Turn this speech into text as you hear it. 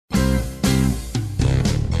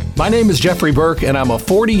My name is Jeffrey Burke, and I'm a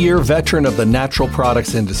 40-year veteran of the natural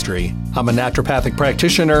products industry. I'm a naturopathic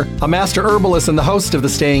practitioner, a master herbalist, and the host of the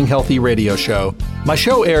Staying Healthy radio show. My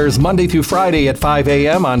show airs Monday through Friday at 5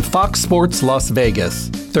 a.m. on Fox Sports Las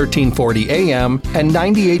Vegas, 1340 a.m. and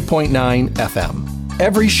 98.9 FM.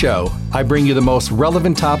 Every show, I bring you the most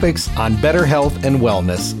relevant topics on better health and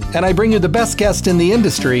wellness, and I bring you the best guests in the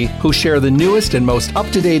industry who share the newest and most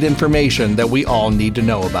up-to-date information that we all need to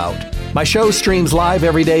know about. My show streams live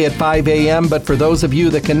every day at 5 a.m., but for those of you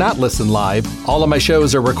that cannot listen live, all of my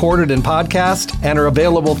shows are recorded in podcast and are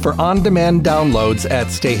available for on-demand downloads at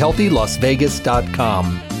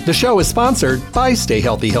stayhealthylasvegas.com. The show is sponsored by Stay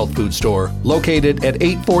Healthy Health Food Store, located at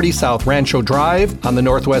 840 South Rancho Drive on the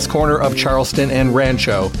northwest corner of Charleston and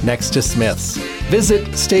Rancho, next to Smith's.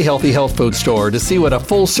 Visit Stay Healthy Health Food Store to see what a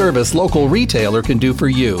full-service local retailer can do for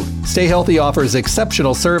you. Stay Healthy offers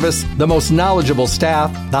exceptional service, the most knowledgeable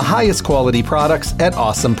staff, the highest quality products at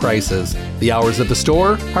awesome prices. The hours of the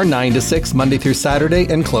store are 9 to 6 Monday through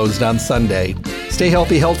Saturday and closed on Sunday. Stay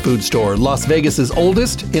Healthy Health Food Store, Las Vegas's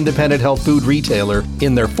oldest independent health food retailer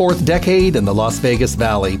in their 4th decade in the Las Vegas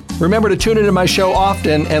Valley. Remember to tune into my show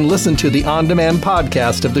often and listen to the on-demand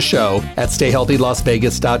podcast of the show at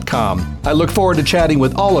stayhealthylasvegas.com. I look forward to chatting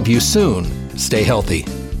with all of you soon. Stay healthy.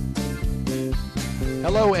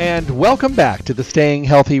 Hello and welcome back to the Staying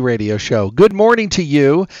Healthy radio show. Good morning to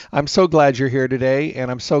you. I'm so glad you're here today, and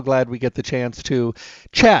I'm so glad we get the chance to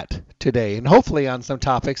chat today, and hopefully on some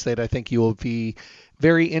topics that I think you will be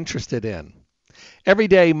very interested in. Every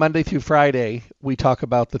day, Monday through Friday, we talk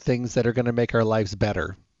about the things that are going to make our lives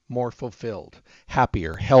better, more fulfilled,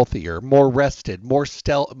 happier, healthier, more rested, more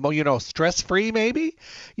stress-free maybe.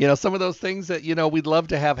 Some of those things that, we'd love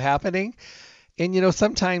to have happening. And,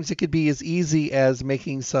 sometimes it could be as easy as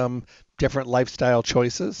making some different lifestyle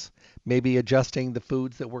choices, maybe adjusting the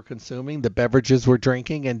foods that we're consuming, the beverages we're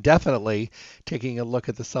drinking, and definitely taking a look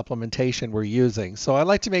at the supplementation we're using. So I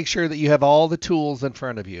like to make sure that you have all the tools in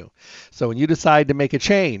front of you. So when you decide to make a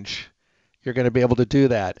change, you're going to be able to do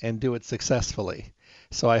that and do it successfully.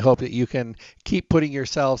 So I hope that you can keep putting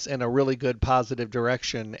yourselves in a really good positive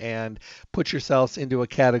direction and put yourselves into a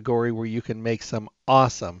category where you can make some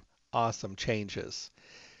awesome changes.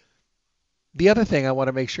 The other thing I want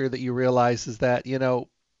to make sure that you realize is that,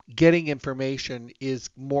 getting information is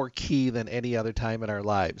more key than any other time in our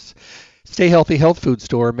lives. Stay Healthy Health Food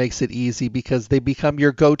Store makes it easy because they become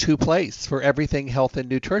your go-to place for everything health and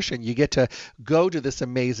nutrition. You get to go to this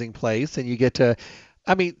amazing place and you get to,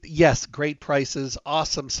 yes, great prices,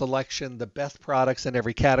 awesome selection, the best products in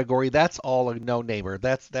every category. That's all a no-namer.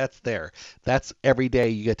 That's there. That's every day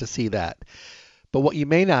you get to see that. But what you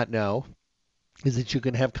may not know is that you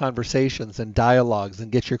can have conversations and dialogues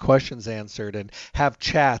and get your questions answered and have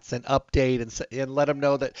chats and update and let them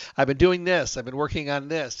know that I've been doing this, I've been working on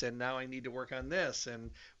this, and now I need to work on this. And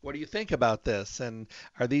what do you think about this? And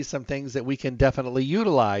are these some things that we can definitely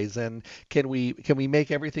utilize? And can we make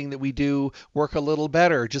everything that we do work a little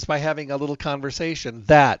better just by having a little conversation?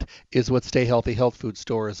 That is what Stay Healthy Health Food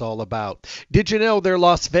Store is all about. Did you know they're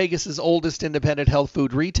Las Vegas's oldest independent health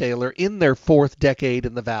food retailer in their 4th decade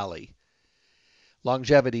in the Valley?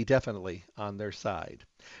 Longevity definitely on their side.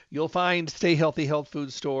 You'll find Stay Healthy Health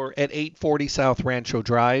Food Store at 840 South Rancho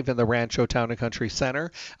Drive in the Rancho Town and Country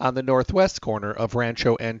Center on the northwest corner of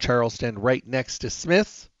Rancho and Charleston, right next to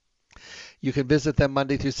Smith's. You can visit them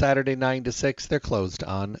Monday through Saturday, 9 to 6. They're closed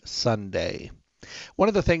on Sunday. One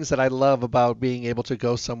of the things that I love about being able to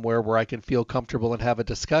go somewhere where I can feel comfortable and have a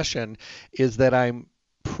discussion is that I'm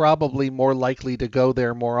probably more likely to go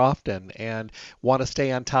there more often and want to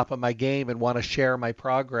stay on top of my game and want to share my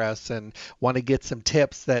progress and want to get some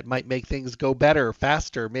tips that might make things go better,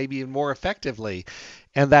 faster, maybe even more effectively.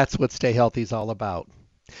 And that's what Stay Healthy is all about.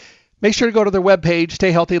 Make sure to go to their webpage,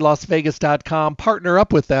 stayhealthylasvegas.com, partner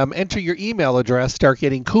up with them, enter your email address, start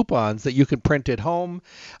getting coupons that you can print at home,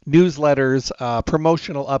 newsletters,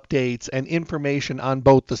 promotional updates, and information on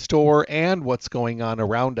both the store and what's going on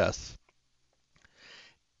around us.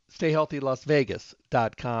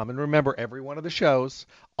 stayhealthylasvegas.com. And remember, every one of the shows,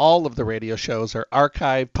 all of the radio shows are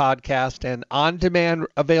archived, podcast, and on-demand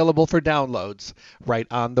available for downloads right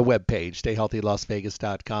on the webpage,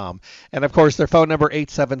 stayhealthylasvegas.com. And, of course, their phone number,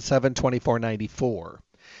 877-2494.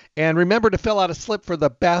 And remember to fill out a slip for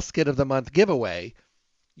the Basket of the Month giveaway.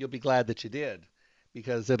 You'll be glad that you did,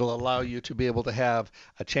 because it'll allow you to be able to have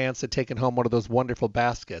a chance at taking home one of those wonderful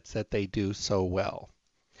baskets that they do so well.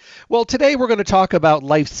 Well, today we're going to talk about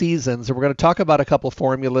life seasons, and we're going to talk about a couple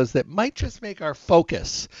formulas that might just make our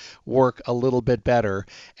focus work a little bit better.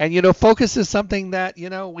 And, focus is something that,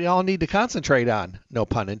 we all need to concentrate on, no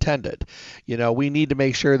pun intended. We need to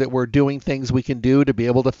make sure that we're doing things we can do to be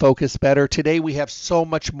able to focus better. Today we have so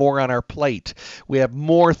much more on our plate. We have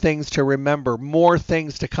more things to remember, more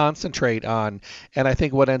things to concentrate on. And I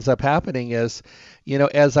think what ends up happening is,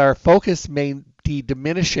 as our focus may be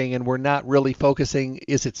diminishing and we're not really focusing,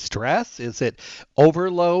 is it stress? Is it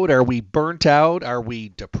overload? Are we burnt out? Are we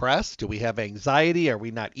depressed? Do we have anxiety? Are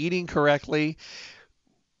we not eating correctly?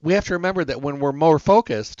 We have to remember that when we're more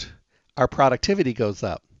focused, our productivity goes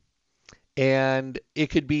up. And it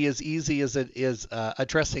could be as easy as it is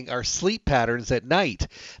addressing our sleep patterns at night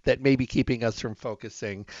that may be keeping us from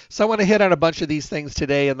focusing. So I want to hit on a bunch of these things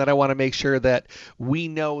today, and then I want to make sure that we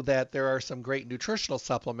know that there are some great nutritional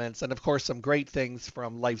supplements and, of course, some great things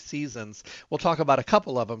from Life Seasons. We'll talk about a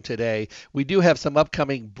couple of them today. We do have some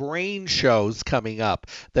upcoming brain shows coming up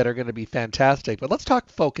that are going to be fantastic, but let's talk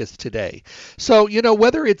focus today. So,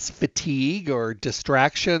 whether it's fatigue or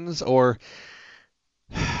distractions or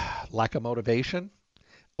lack of motivation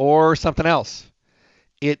or something else,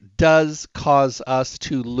 it does cause us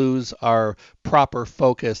to lose our proper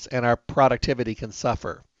focus and our productivity can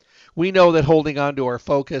suffer. We know that holding on to our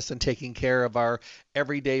focus and taking care of our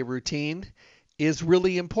everyday routine is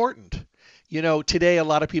really important. Today a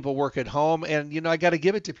lot of people work at home, and I got to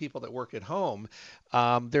give it to people that work at home.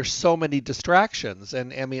 There's so many distractions,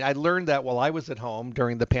 and I learned that while I was at home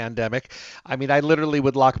during the pandemic. I literally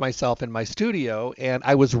would lock myself in my studio, and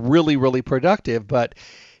I was really, really productive. But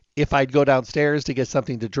if I'd go downstairs to get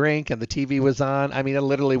something to drink and the TV was on, I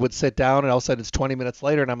literally would sit down, and all of a sudden it's 20 minutes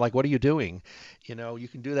later, and I'm like, what are you doing? You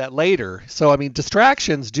can do that later. So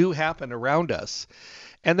distractions do happen around us.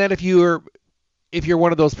 And then if you're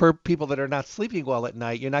one of those people that are not sleeping well at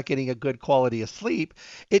night, you're not getting a good quality of sleep,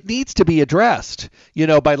 it needs to be addressed.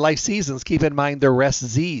 By Life Seasons, keep in mind the Rest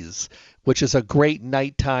Z's, which is a great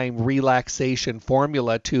nighttime relaxation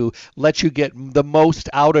formula to let you get the most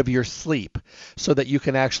out of your sleep so that you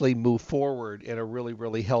can actually move forward in a really,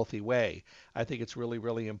 really healthy way. I think it's really,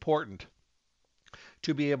 really important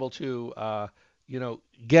to be able to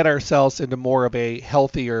get ourselves into more of a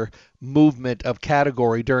healthier movement of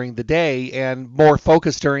category during the day and more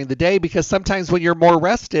focus during the day, because sometimes when you're more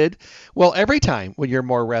rested, well, every time when you're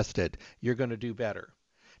more rested, you're going to do better.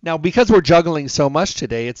 Now, because we're juggling so much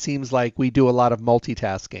today, it seems like we do a lot of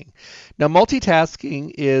multitasking. Now,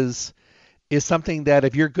 multitasking is something that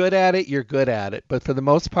if you're good at it, you're good at it. But for the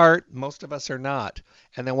most part, most of us are not.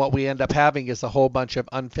 And then what we end up having is a whole bunch of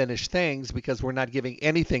unfinished things because we're not giving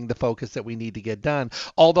anything the focus that we need to get done.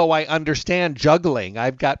 Although I understand juggling.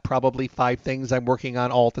 I've got probably 5 things I'm working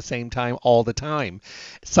on all at the same time, all the time.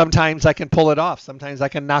 Sometimes I can pull it off. Sometimes I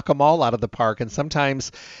can knock them all out of the park. And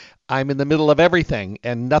sometimes I'm in the middle of everything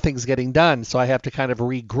and nothing's getting done, so I have to kind of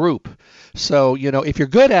regroup. So, if you're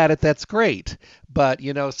good at it, that's great. But,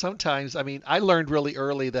 sometimes, I learned really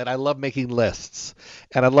early that I love making lists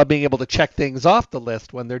and I love being able to check things off the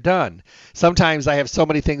list when they're done. Sometimes I have so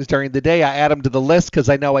many things during the day, I add them to the list because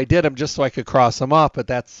I know I did them just so I could cross them off, but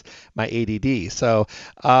that's my ADD. So,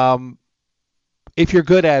 if you're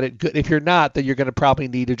good at it, good. If you're not, then you're going to probably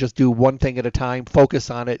need to just do one thing at a time, focus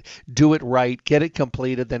on it, do it right, get it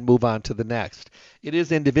completed, then move on to the next. It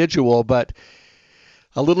is individual, but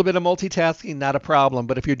a little bit of multitasking, not a problem.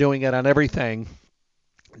 But if you're doing it on everything,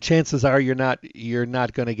 chances are you're not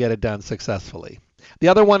going to get it done successfully. The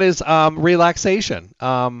other one is relaxation.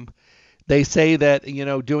 They say that,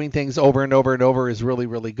 doing things over and over and over is really,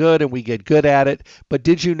 really good, and we get good at it. But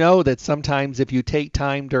did you know that sometimes if you take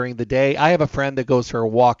time during the day, I have a friend that goes for a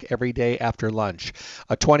walk every day after lunch,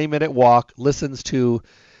 a 20-minute walk, listens to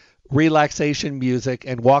relaxation music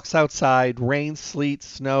and walks outside, rain, sleet,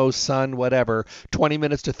 snow, sun, whatever, 20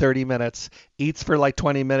 minutes to 30 minutes, eats for like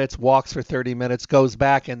 20 minutes, walks for 30 minutes, goes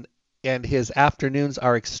back, and his afternoons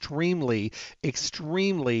are extremely,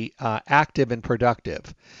 extremely active and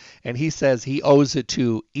productive. And he says he owes it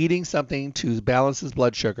to eating something to balance his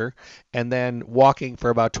blood sugar and then walking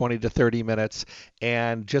for about 20 to 30 minutes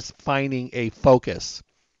and just finding a focus.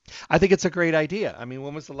 I think it's a great idea.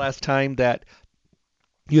 When was the last time that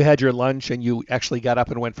you had your lunch and you actually got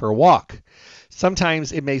up and went for a walk?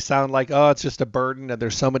 Sometimes it may sound like, oh, it's just a burden and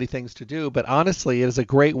there's so many things to do, but honestly, it is a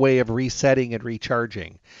great way of resetting and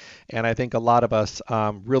recharging. And I think a lot of us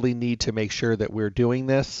really need to make sure that we're doing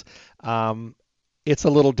this. It's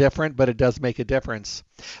a little different, but it does make a difference.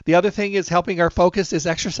 The other thing is helping our focus is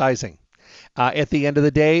exercising. at the end of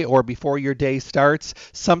the day or before your day starts,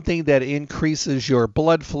 something that increases your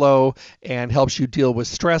blood flow and helps you deal with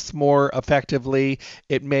stress more effectively.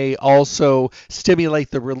 It may also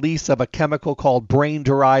stimulate the release of a chemical called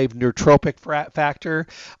brain-derived neurotrophic factor,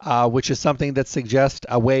 which is something that suggests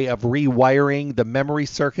a way of rewiring the memory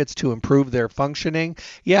circuits to improve their functioning.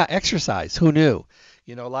 Yeah, exercise. Who knew?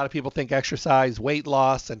 A lot of people think exercise, weight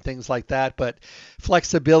loss, and things like that, but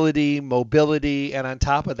flexibility, mobility, and on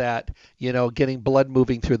top of that, getting blood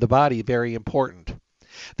moving through the body, very important.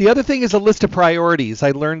 The other thing is a list of priorities.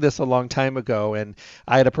 I learned this a long time ago, and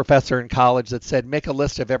I had a professor in college that said, make a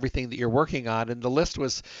list of everything that you're working on, and the list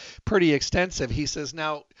was pretty extensive. He says,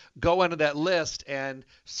 now go onto that list and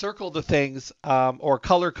circle the things or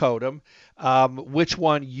color code them, which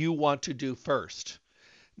one you want to do first.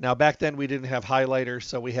 Now, back then we didn't have highlighters,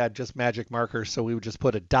 so we had just magic markers, so we would just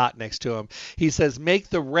put a dot next to them. He says, make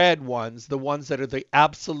the red ones the ones that are the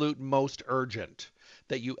absolute most urgent,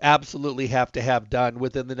 that you absolutely have to have done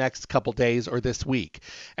within the next couple days or this week.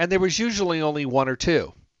 And there was usually only one or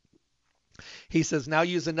two. He says, now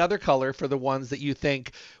use another color for the ones that you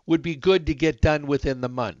think would be good to get done within the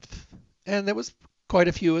month. And there was quite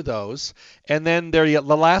a few of those. And then the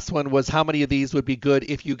last one was how many of these would be good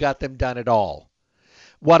if you got them done at all.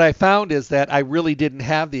 What I found is that I really didn't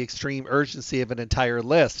have the extreme urgency of an entire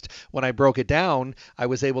list. When I broke it down, I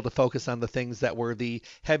was able to focus on the things that were the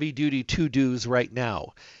heavy-duty to-dos right now.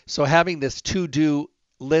 So having this to-do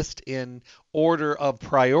list in order of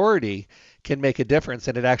priority can make a difference,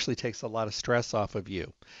 and it actually takes a lot of stress off of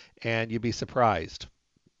you, and you'd be surprised.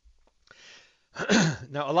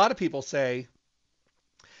 Now, a lot of people say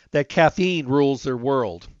that caffeine rules their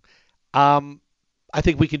world. I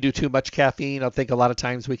think we can do too much caffeine. I think a lot of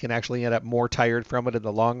times we can actually end up more tired from it in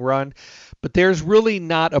the long run. But there's really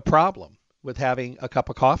not a problem with having a cup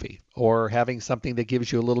of coffee or having something that gives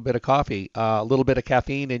you a little bit of coffee, a little bit of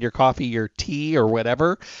caffeine in your coffee, your tea, or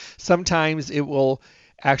whatever. Sometimes it will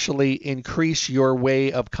actually increase your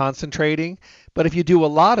way of concentrating. But if you do a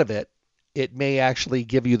lot of it, it may actually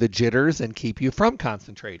give you the jitters and keep you from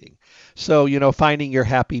concentrating. So, finding your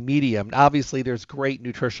happy medium. Obviously, there's great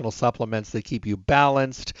nutritional supplements that keep you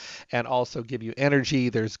balanced and also give you energy.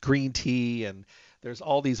 There's green tea and there's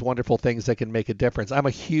all these wonderful things that can make a difference. I'm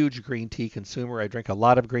a huge green tea consumer. I drink a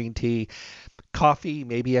lot of green tea. Coffee,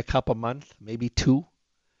 maybe a cup a month, maybe two.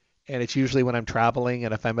 And it's usually when I'm traveling,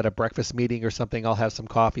 and if I'm at a breakfast meeting or something, I'll have some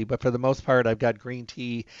coffee. But for the most part, I've got green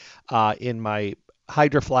tea in my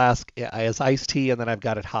Hydro Flask as iced tea, and then I've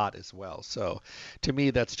got it hot as well. So to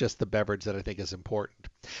me, that's just the beverage that I think is important.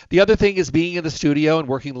 The other thing is being in the studio and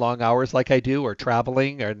working long hours like I do, or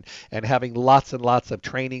traveling and having lots and lots of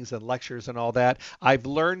trainings and lectures and all that. I've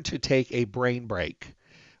learned to take a brain break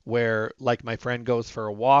where, like, my friend goes for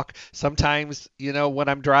a walk. Sometimes, when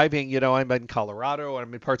I'm driving, I'm in Colorado or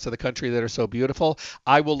I'm in parts of the country that are so beautiful,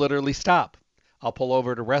 I will literally stop. I'll pull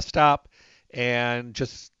over to rest stop and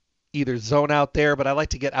just either zone out there, but I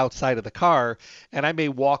like to get outside of the car, and I may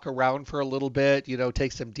walk around for a little bit,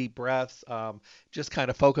 take some deep breaths, just kind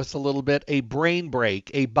of focus a little bit. A brain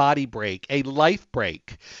break, a body break, a life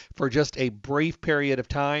break for just a brief period of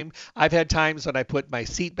time. I've had times when I put my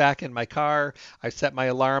seat back in my car, I've set my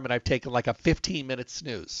alarm, and I've taken like a 15-minute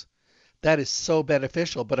snooze. That is so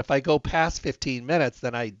beneficial, but if I go past 15 minutes,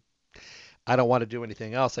 then I don't want to do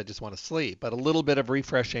anything else. I just want to sleep. But a little bit of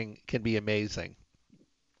refreshing can be amazing.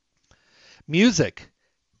 Music,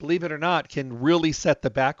 believe it or not, can really set the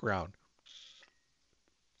background.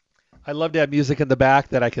 I love to have music in the back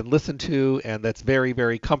that I can listen to, and that's very,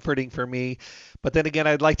 very comforting for me. But then again,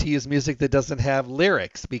 I'd like to use music that doesn't have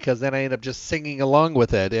lyrics, because then I end up just singing along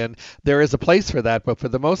with it. And there is a place for that, but for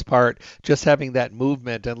the most part, just having that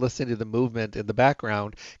movement and listening to the movement in the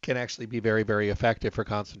background can actually be very, very effective for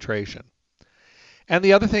concentration. And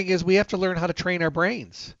the other thing is we have to learn how to train our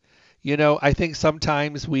brains. I think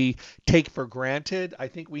sometimes we take for granted. I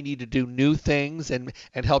think we need to do new things and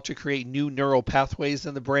help to create new neural pathways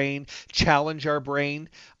in the brain, challenge our brain,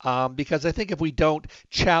 because I think if we don't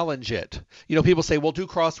challenge it, people say, well, do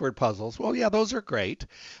crossword puzzles. Well, yeah, those are great.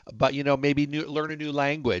 But, maybe learn a new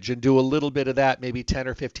language and do a little bit of that, maybe 10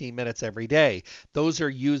 or 15 minutes every day. Those are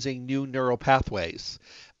using new neural pathways.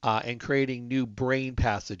 And creating new brain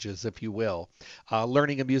passages, if you will.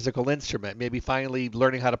 Learning a musical instrument, maybe finally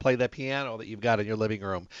learning how to play that piano that you've got in your living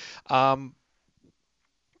room.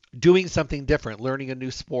 Doing something different, learning a new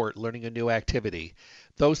sport, learning a new activity.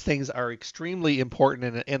 Those things are extremely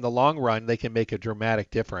important, and in the long run, they can make a dramatic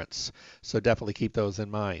difference. So definitely keep those in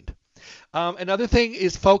mind. Another thing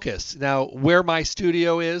is focus. Now, where my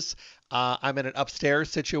studio is, I'm in an upstairs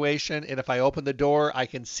situation, and if I open the door, I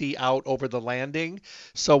can see out over the landing.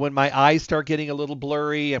 So when my eyes start getting a little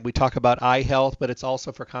blurry, and we talk about eye health, but it's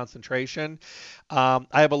also for concentration, I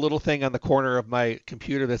have a little thing on the corner of my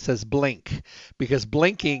computer that says blink, because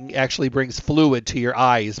blinking actually brings fluid to your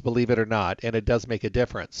eyes, believe it or not, and it does make a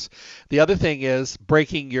difference. The other thing is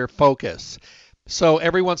breaking your focus. So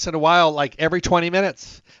every once in a while, like every 20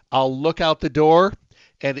 minutes, I'll look out the door,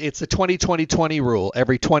 and it's a 20-20-20 rule.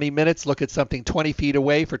 Every 20 minutes, look at something 20 feet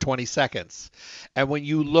away for 20 seconds. And when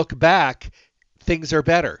you look back, things are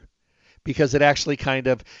better because it actually kind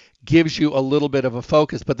of gives you a little bit of a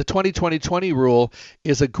focus. But the 20-20-20 rule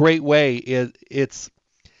is a great way. It's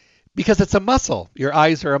because it's a muscle. Your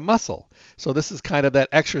eyes are a muscle. So this is kind of that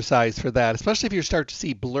exercise for that, especially if you start to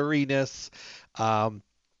see blurriness,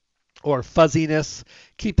 or fuzziness.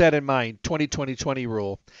 Keep that in mind, 20-20-20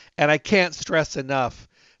 rule. And I can't stress enough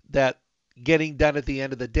that getting done at the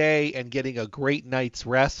end of the day and getting a great night's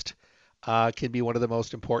rest can be one of the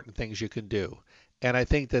most important things you can do. And I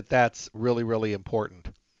think that that's really, really important.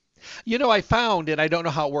 I found, and I don't know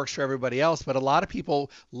how it works for everybody else, but a lot of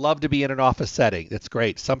people love to be in an office setting. That's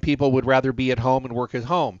great. Some people would rather be at home and work at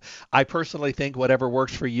home. I personally think whatever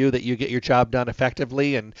works for you, that you get your job done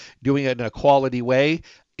effectively and doing it in a quality way,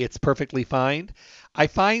 it's perfectly fine. I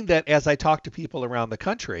find that as I talk to people around the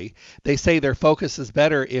country, they say their focus is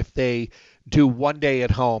better if they do 1 day at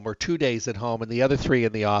home or 2 days at home and the other 3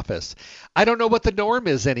 in the office. I don't know what the norm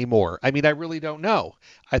is anymore. I mean, I really don't know.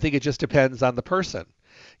 I think it just depends on the person.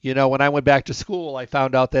 When I went back to school, I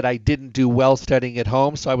found out that I didn't do well studying at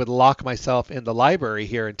home, so I would lock myself in the library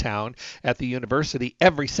here in town at the university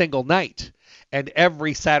every single night and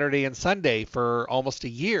every Saturday and Sunday for almost a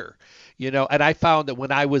year. And I found that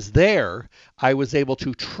when I was there, I was able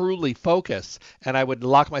to truly focus, and I would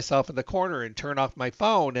lock myself in the corner and turn off my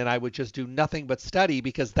phone, and I would just do nothing but study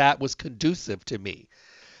because that was conducive to me.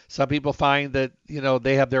 Some people find that,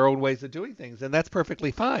 they have their own ways of doing things, and that's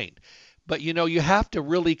perfectly fine. But, you have to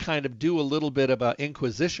really kind of do a little bit of an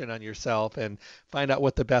inquisition on yourself and find out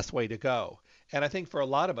what the best way to go. And I think for a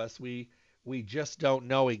lot of us, we just don't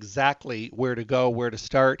know exactly where to go, where to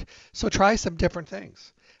start. So try some different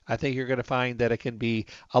things. I think you're going to find that it can be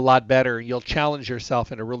a lot better. You'll challenge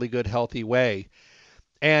yourself in a really good, healthy way.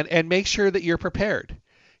 And make sure that you're prepared.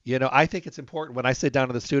 I think it's important when I sit down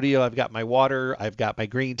in the studio, I've got my water, I've got my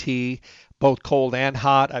green tea, both cold and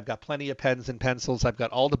hot. I've got plenty of pens and pencils. I've got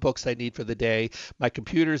all the books I need for the day. My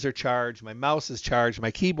computers are charged. My mouse is charged. My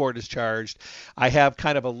keyboard is charged. I have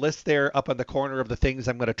kind of a list there up on the corner of the things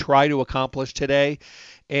I'm going to try to accomplish today.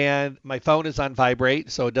 And my phone is on vibrate,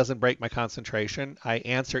 so it doesn't break my concentration. I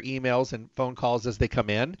answer emails and phone calls as they come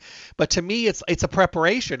in. But to me, it's a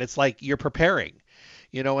preparation. It's like you're preparing.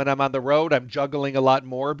 When I'm on the road, I'm juggling a lot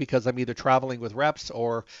more because I'm either traveling with reps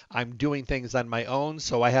or I'm doing things on my own.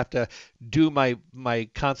 So I have to do my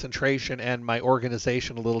concentration and my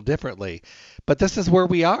organization a little differently. But this is where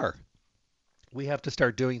we are. We have to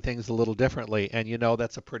start doing things a little differently. And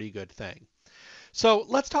that's a pretty good thing. So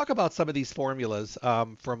let's talk about some of these formulas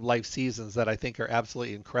from Life Seasons that I think are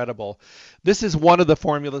absolutely incredible. This is one of the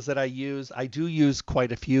formulas that I use. I do use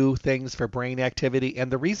quite a few things for brain activity.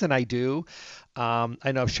 And the reason I do,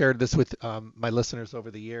 I know I've shared this with my listeners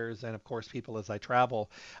over the years and, of course, people as I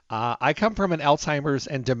travel. I come from an Alzheimer's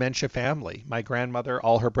and dementia family. My grandmother,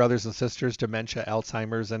 all her brothers and sisters, dementia,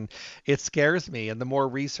 Alzheimer's, and it scares me. And the more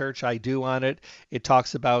research I do on it, it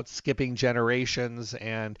talks about skipping generations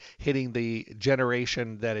and hitting the generation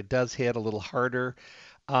that it does hit a little harder.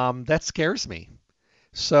 That scares me.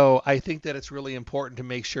 So I think that it's really important to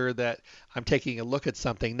make sure that I'm taking a look at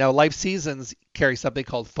something. Now, Life Seasons carry something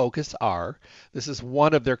called Focus R. This is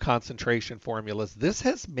one of their concentration formulas. This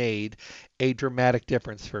has made a dramatic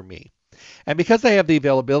difference for me. And because I have the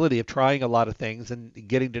availability of trying a lot of things and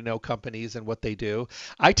getting to know companies and what they do,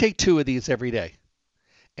 I take 2 of these every day.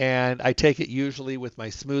 And I take it usually with my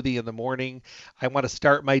smoothie in the morning. I want to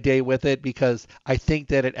start my day with it because I think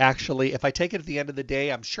that it actually, if I take it at the end of the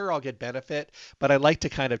day, I'm sure I'll get benefit, but I like to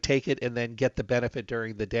kind of take it and then get the benefit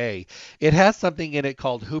during the day. It has something in it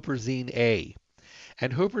called Huperzine A.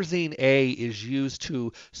 And Huperzine A is used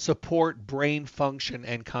to support brain function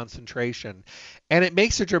and concentration. And it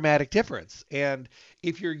makes a dramatic difference. And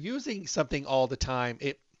if you're using something all the time,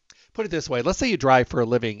 put it this way. Let's say you drive for a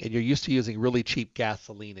living and you're used to using really cheap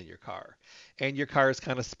gasoline in your car. and your car is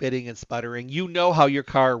kind of spitting and sputtering, you know how your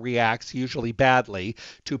car reacts, usually badly,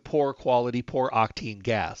 to poor quality, poor octane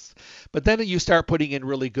gas. But then you start putting in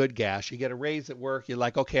really good gas. You get a raise at work. You're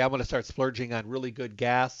like, okay, I'm going to start splurging on really good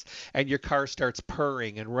gas. And your car starts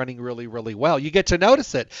purring and running really, really well. You get to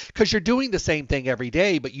notice it because you're doing the same thing every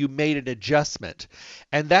day, but you made an adjustment.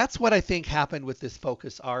 And that's what I think happened with this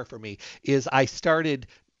Focus R for me, is I started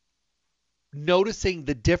noticing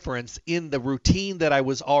the difference in the routine that I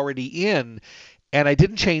was already in, and I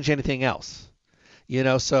didn't change anything else.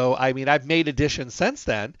 So I mean, I've made additions since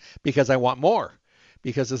then because I want more.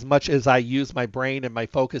 Because as much as I use my brain and my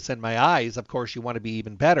focus and my eyes, of course, you want to be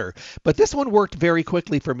even better. But this one worked very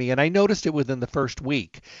quickly for me, and I noticed it within the first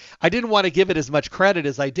week. I didn't want to give it as much credit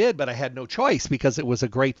as I did, but I had no choice because it was a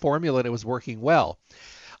great formula and it was working well.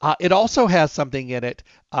 It also has something in it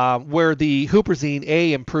where the huperzine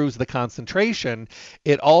A improves the concentration.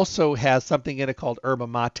 It also has something in it called yerba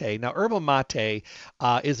mate. Now, yerba mate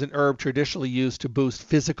is an herb traditionally used to boost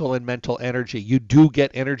physical and mental energy. You do get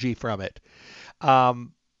energy from it.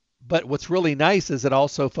 But what's really nice is it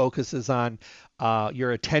also focuses on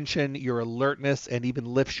your attention, your alertness, and even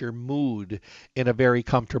lifts your mood in a very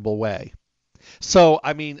comfortable way. So,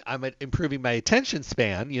 I mean, I'm improving my attention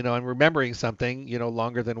span. I'm remembering something,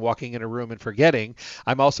 longer than walking in a room and forgetting.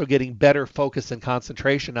 I'm also getting better focus and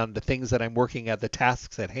concentration on the things that I'm working at, the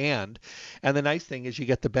tasks at hand. And the nice thing is you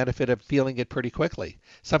get the benefit of feeling it pretty quickly.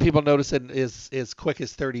 Some people notice it is as quick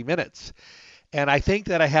as 30 minutes. And I think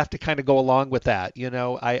that I have to kind of go along with that.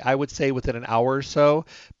 I would say within an hour or so,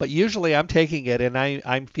 but usually I'm taking it and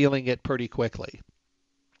I'm feeling it pretty quickly.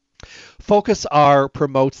 Focus R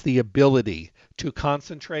promotes the ability to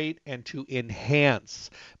concentrate and to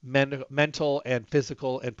enhance mental and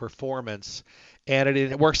physical and performance. And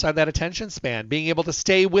it works on that attention span, being able to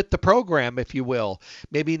stay with the program, if you will,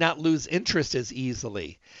 maybe not lose interest as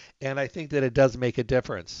easily. And I think that it does make a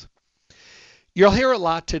difference. You'll hear a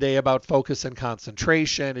lot today about focus and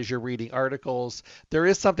concentration as you're reading articles. There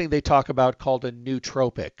is something they talk about called a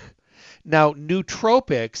nootropic. Now,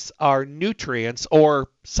 nootropics are nutrients or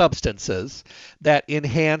substances that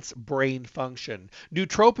enhance brain function.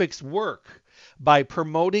 Nootropics work by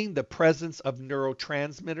promoting the presence of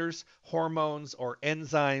neurotransmitters, hormones, or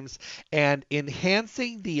enzymes, and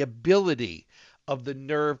enhancing the ability of the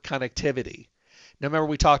nerve connectivity. Now, remember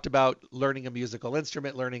we talked about learning a musical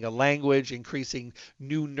instrument, learning a language, increasing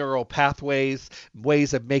new neural pathways,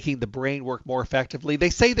 ways of making the brain work more effectively. They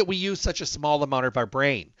say that we use such a small amount of our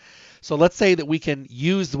brain. So let's say that we can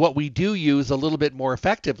use what we do use a little bit more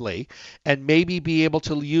effectively and maybe be able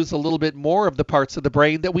to use a little bit more of the parts of the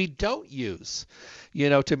brain that we don't use,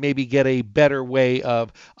 to maybe get a better way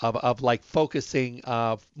of like focusing,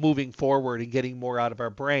 moving forward and getting more out of our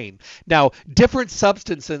brain. Now, different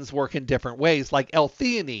substances work in different ways, like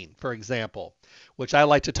L-theanine, for example, which I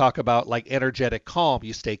like to talk about like energetic calm.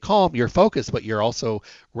 You stay calm, you're focused, but you're also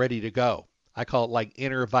ready to go. I call it like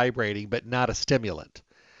inner vibrating, but not a stimulant.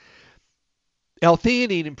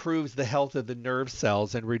 L-theanine improves the health of the nerve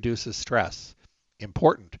cells and reduces stress.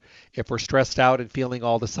 Important. If we're stressed out and feeling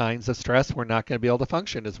all the signs of stress, we're not going to be able to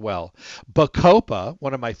function as well. Bacopa,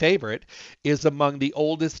 one of my favorite, is among the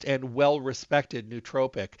oldest and well-respected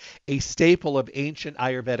nootropic, a staple of ancient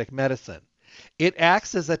Ayurvedic medicine. It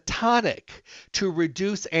acts as a tonic to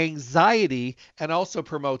reduce anxiety and also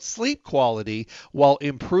promote sleep quality while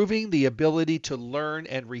improving the ability to learn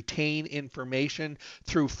and retain information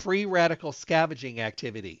through free radical scavenging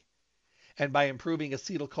activity and by improving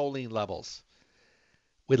acetylcholine levels.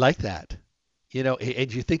 We like that.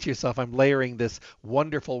 And you think to yourself, I'm layering this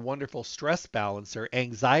wonderful, wonderful stress balancer,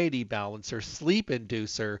 anxiety balancer, sleep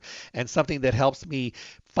inducer, and something that helps me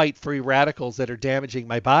fight free radicals that are damaging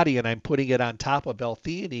my body, and I'm putting it on top of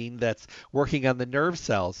L-theanine that's working on the nerve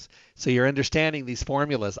cells. So you're understanding these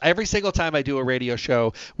formulas. Every single time I do a radio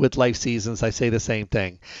show with Life Seasons, I say the same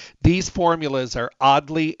thing. These formulas are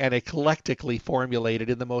oddly and eclectically formulated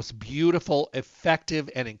in the most beautiful, effective,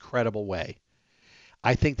 and incredible way.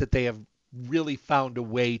 I think that they have really found a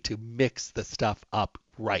way to mix the stuff up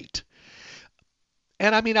right.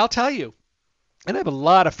 And I mean, I'll tell you, and I have a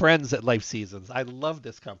lot of friends at Life Seasons. I love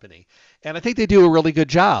this company, and I think they do a really good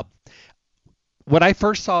job. When I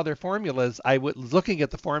first saw their formulas, I was looking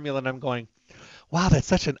at the formula and I'm going, wow, that's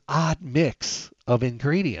such an odd mix of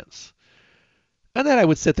ingredients. And then I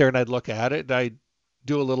would sit there and I'd look at it and I'd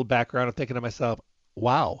do a little background and thinking to myself,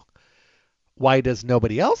 wow, why does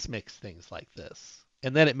nobody else mix things like this?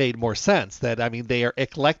 And then it made more sense that, I mean, they are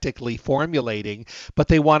eclectically formulating, but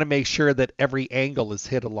they want to make sure that every angle is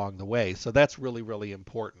hit along the way. So that's really, really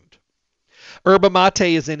important. Yerba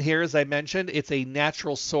mate is in here, as I mentioned. It's a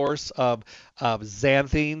natural source of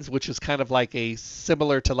xanthines, which is kind of like a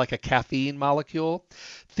similar to like a caffeine molecule.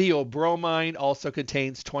 Theobromine also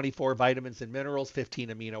contains 24 vitamins and minerals, 15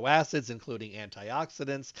 amino acids, including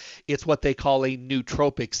antioxidants. It's what they call a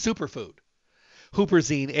nootropic superfood.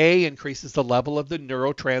 Huperzine A increases the level of the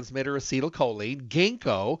neurotransmitter acetylcholine.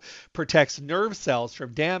 Ginkgo protects nerve cells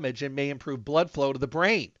from damage and may improve blood flow to the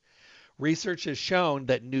brain. Research has shown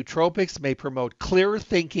that nootropics may promote clearer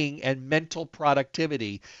thinking and mental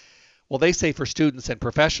productivity. Well, they say for students and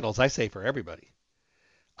professionals. I say for everybody.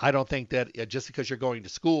 I don't think that just because you're going to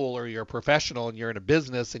school or you're a professional and you're in a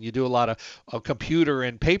business and you do a lot of computer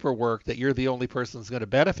and paperwork that you're the only person that's going to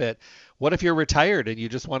benefit. What if you're retired and you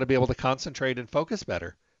just want to be able to concentrate and focus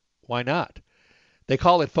better? Why not? They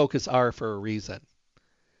call it Focus R for a reason.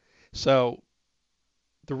 So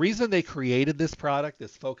the reason they created this product,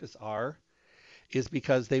 this Focus R, is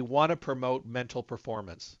because they want to promote mental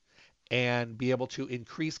performance and be able to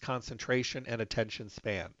increase concentration and attention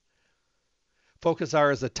span. Focus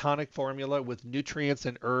R is a tonic formula with nutrients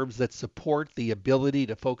and herbs that support the ability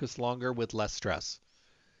to focus longer with less stress.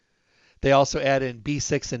 They also add in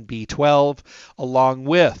B6 and B12, along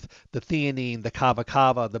with the theanine, the kava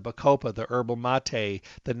kava, the bacopa, the herbal mate,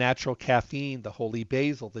 the natural caffeine, the holy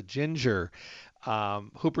basil, the ginger,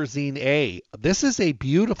 huperzine A. This is a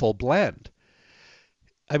beautiful blend.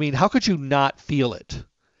 I mean, how could you not feel it?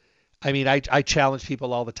 I mean, I challenge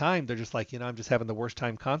people all the time. They're just like, I'm just having the worst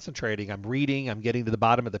time concentrating. I'm reading, I'm getting to the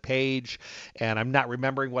bottom of the page, and I'm not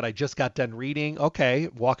remembering what I just got done reading. Okay,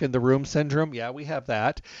 walk in the room syndrome. Yeah, we have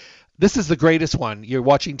that. This is the greatest one. You're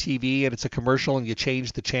watching TV and it's a commercial and you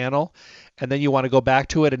change the channel, and then you want to go back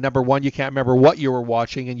to it, and number one, you can't remember what you were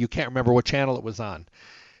watching and you can't remember what channel it was on.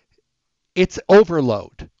 It's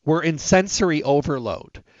overload. We're in sensory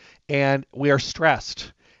overload, and we are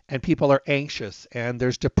stressed, and people are anxious, and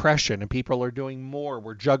there's depression, and people are doing more.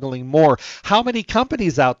 We're juggling more. How many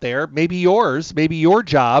companies out there, maybe yours, maybe your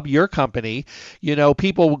job, your company,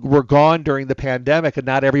 people were gone during the pandemic and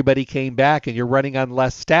not everybody came back, and you're running on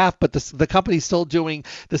less staff, but the company's still doing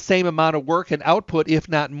the same amount of work and output, if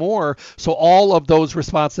not more. So all of those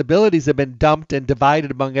responsibilities have been dumped and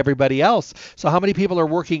divided among everybody else. So how many people are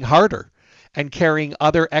working harder and carrying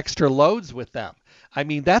other extra loads with them? I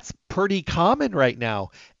mean, that's pretty common right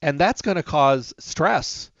now, and that's going to cause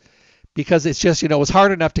stress because it's just, it was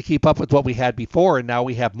hard enough to keep up with what we had before, and now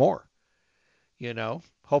we have more.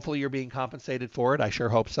 Hopefully you're being compensated for it. I sure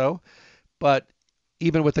hope so. But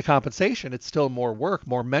even with the compensation, it's still more work,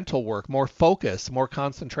 more mental work, more focus, more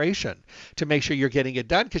concentration to make sure you're getting it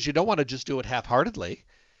done, because you don't want to just do it half-heartedly.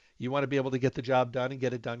 You want to be able to get the job done and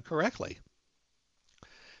get it done correctly.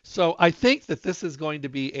 So I think that this is going to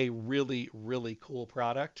be a really, really cool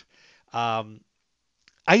product. I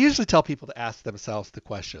usually tell people to ask themselves the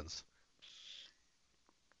questions.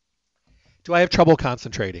 Do I have trouble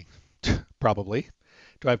concentrating? Probably.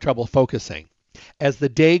 Do I have trouble focusing? As the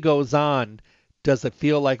day goes on, does it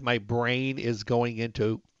feel like my brain is going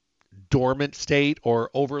into dormant state or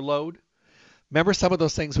overload? Remember some of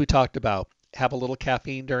those things we talked about. Have a little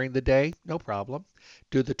caffeine during the day? No problem.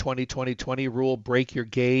 Do the 20-20-20 rule. Break your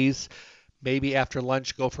gaze. Maybe after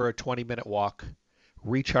lunch, go for a 20-minute walk.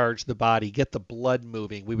 Recharge the body. Get the blood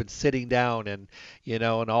moving. We've been sitting down and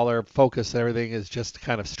all our focus and everything is just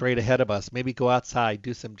kind of straight ahead of us. Maybe go outside,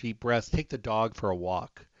 do some deep breaths. Take the dog for a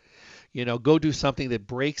walk. Go do something that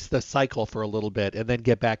breaks the cycle for a little bit and then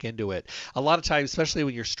get back into it. A lot of times, especially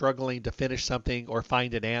when you're struggling to finish something or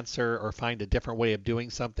find an answer or find a different way of doing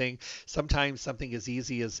something, sometimes something as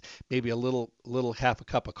easy as maybe a little half a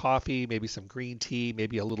cup of coffee, maybe some green tea,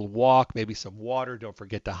 maybe a little walk, maybe some water. Don't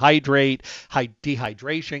forget to hydrate.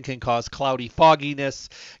 Dehydration can cause cloudy fogginess.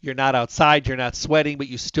 You're not outside, you're not sweating, but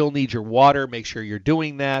you still need your water. Make sure you're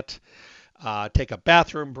doing that. Take a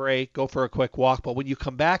bathroom break, go for a quick walk. But when you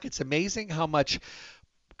come back, it's amazing how much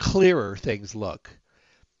clearer things look.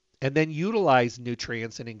 And then utilize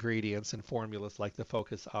nutrients and ingredients and formulas like the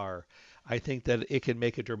Focus R. I think that it can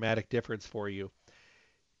make a dramatic difference for you.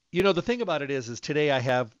 The thing about it is today I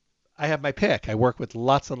have my pick. I work with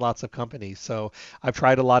lots and lots of companies, so I've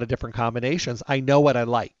tried a lot of different combinations. I know what I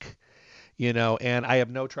like. And I have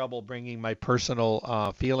no trouble bringing my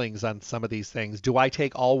personal feelings on some of these things. Do I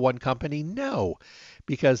take all one company? No,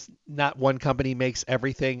 because not one company makes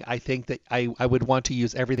everything. I think that I would want to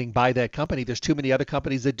use everything by that company. There's too many other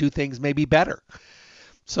companies that do things maybe better.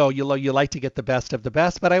 So you like to get the best of the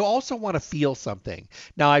best, but I also want to feel something.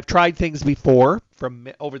 Now, I've tried things before from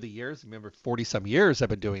over the years. Remember, 40 some years I've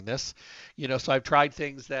been doing this. So I've tried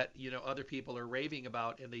things that, other people are raving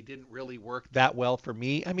about and they didn't really work that well for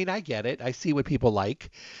me. I mean, I get it. I see what people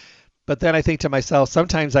like. But then I think to myself,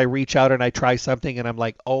 sometimes I reach out and I try something and I'm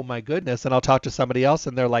like, oh my goodness. And I'll talk to somebody else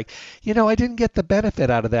and they're like, I didn't get the benefit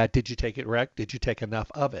out of that. Did you take it, Rick? Did you take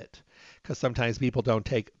enough of it? Because sometimes people don't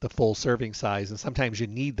take the full serving size, and sometimes you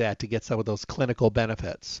need that to get some of those clinical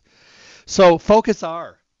benefits. So Focus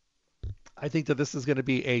R. I think that this is going to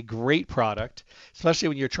be a great product, especially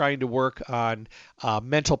when you're trying to work on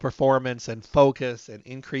mental performance and focus and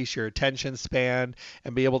increase your attention span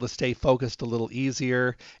and be able to stay focused a little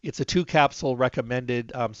easier. It's a 2 capsule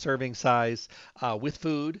recommended serving size with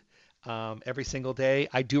food. Every single day.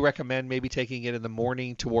 I do recommend maybe taking it in the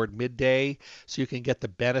morning toward midday so you can get the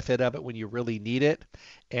benefit of it when you really need it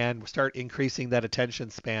and start increasing that attention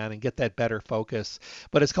span and get that better focus.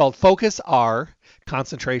 But it's called Focus R,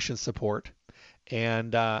 concentration support.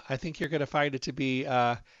 And I think you're going to find it to be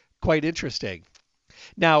quite interesting.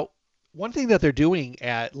 Now, one thing that they're doing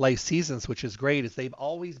at Life Seasons, which is great, is they've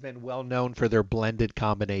always been well known for their blended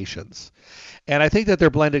combinations. And I think that their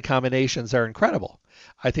blended combinations are incredible.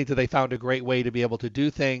 I think that they found a great way to be able to do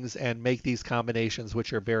things and make these combinations,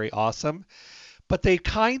 which are very awesome. But they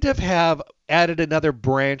kind of have added another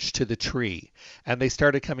branch to the tree, and they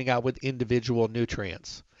started coming out with individual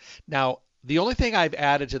nutrients. Now, the only thing I've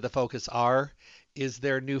added to the Focus R is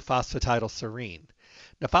their new phosphatidylserine.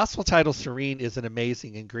 Now, phosphatidylserine is an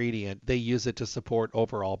amazing ingredient. They use it to support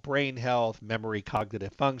overall brain health, memory,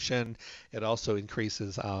 cognitive function. It also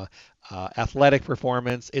increases athletic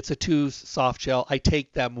performance. It's a 2 soft gel. I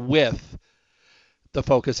take them with the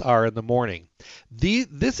Focus R in the morning.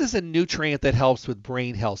 This is a nutrient that helps with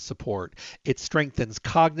brain health support. It strengthens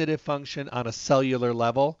cognitive function on a cellular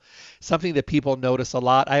level, something that people notice a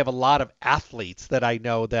lot. I have a lot of athletes that I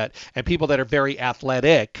know and people that are very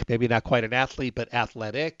athletic, maybe not quite an athlete, but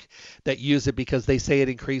athletic, that use it because they say it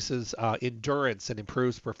increases endurance and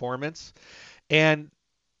improves performance. And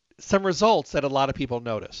some results that a lot of people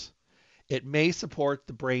notice. It may support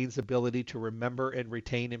the brain's ability to remember and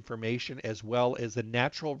retain information as well as a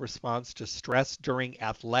natural response to stress during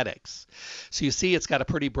athletics. So you see, it's got a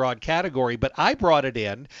pretty broad category, but I brought it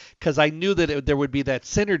in because I knew that there would be that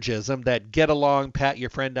synergism, that get along, pat your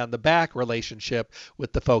friend on the back relationship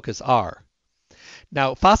with the Focus R.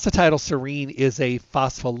 Now, phosphatidylserine is a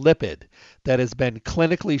phospholipid that has been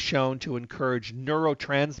clinically shown to encourage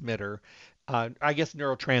neurotransmission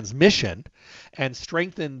and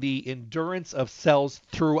strengthen the endurance of cells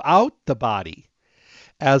throughout the body.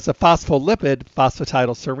 As a phospholipid,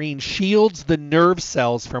 phosphatidylserine shields the nerve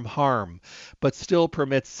cells from harm, but still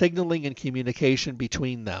permits signaling and communication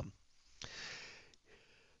between them.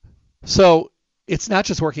 So it's not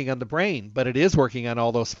just working on the brain, but it is working on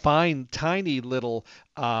all those fine, tiny little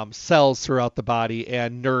cells throughout the body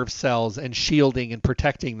and nerve cells and shielding and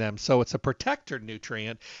protecting them. So it's a protector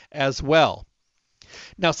nutrient as well.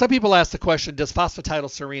 Now, some people ask the question, does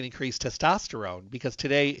phosphatidylserine increase testosterone? Because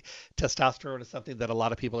today, testosterone is something that a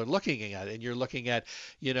lot of people are looking at, and you're looking at,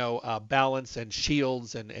 balance and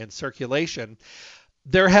shields and circulation.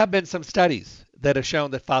 There have been some studies that have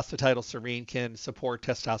shown that phosphatidylserine can support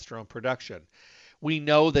testosterone production. We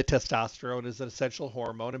know that testosterone is an essential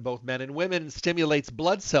hormone in both men and women and stimulates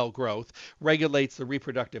blood cell growth, regulates the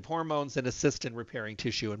reproductive hormones, and assists in repairing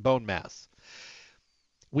tissue and bone mass.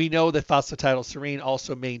 We know that phosphatidylserine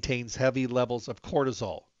also maintains heavy levels of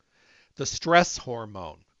cortisol, the stress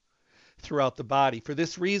hormone, throughout the body. For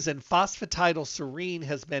this reason, phosphatidylserine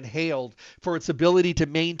has been hailed for its ability to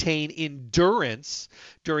maintain endurance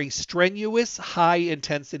during strenuous,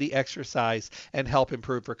 high-intensity exercise and help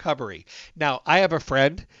improve recovery. Now, I have a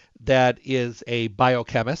friend that is a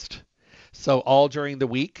biochemist, so all during the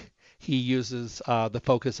week, he uses the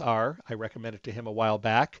Focus R. I recommended it to him a while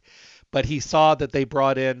back. But he saw that they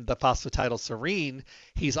brought in the phosphatidylserine.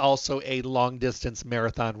 He's also a long-distance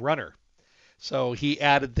marathon runner. So he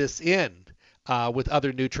added this in with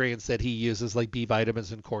other nutrients that he uses, like B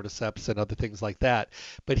vitamins and cordyceps and other things like that.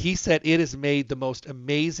 But he said it has made the most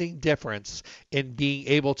amazing difference in being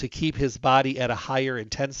able to keep his body at a higher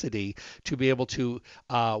intensity, to be able to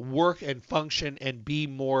work and function and be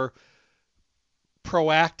more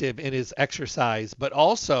proactive in his exercise. But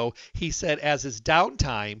also, he said as his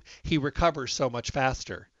downtime, he recovers so much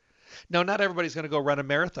faster. Now, not everybody's going to go run a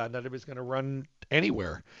marathon. Not everybody's going to run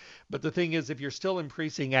anywhere. But the thing is, if you're still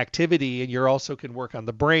increasing activity and you're also can work on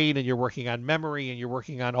the brain and you're working on memory and you're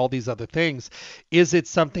working on all these other things, is it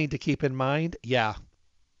something to keep in mind? Yeah,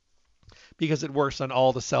 because it works on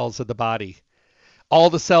all the cells of the body. All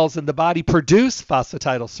the cells in the body produce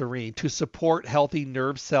phosphatidylserine to support healthy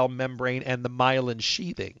nerve cell membrane and the myelin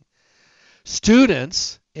sheathing.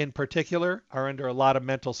 Students in particular are under a lot of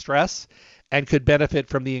mental stress and could benefit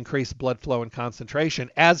from the increased blood flow and concentration.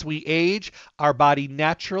 As we age, our body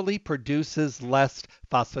naturally produces less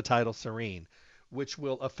phosphatidylserine, which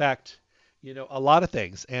will affect, a lot of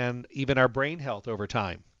things and even our brain health over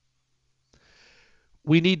time.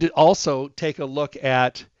 We need to also take a look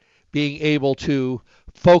at being able to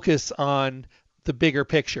focus on the bigger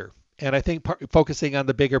picture. And I think focusing on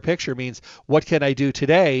the bigger picture means what can I do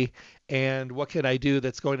today and what can I do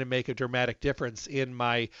that's going to make a dramatic difference in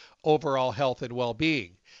my overall health and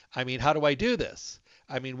well-being. I mean, how do I do this?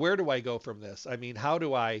 I mean, where do I go from this? I mean, how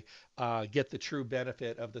do I get the true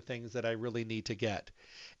benefit of the things that I really need to get?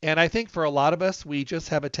 And I think for a lot of us, we just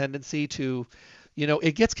have a tendency to,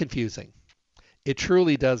 it gets confusing. It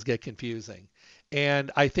truly does get confusing.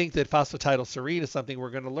 And I think that phosphatidylserine is something we're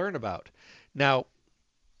going to learn about. Now,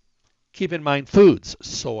 keep in mind foods,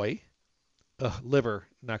 soy, liver,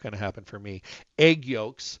 not going to happen for me. Egg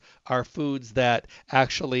yolks are foods that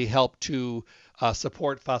actually help to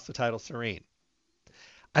support phosphatidylserine.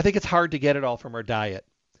 I think it's hard to get it all from our diet.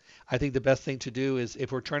 I think the best thing to do is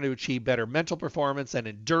if we're trying to achieve better mental performance and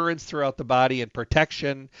endurance throughout the body and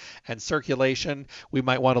protection and circulation, we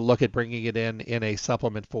might want to look at bringing it in a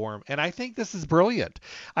supplement form. And I think this is brilliant.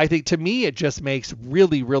 I think to me it just makes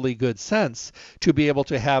really, really good sense to be able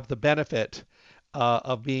to have the benefit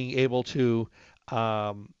of being able to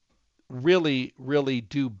really, really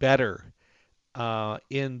do better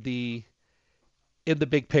in the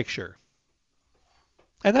big picture.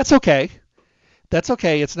 And that's okay. That's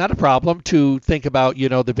okay. It's not a problem to think about,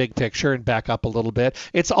 the big picture and back up a little bit.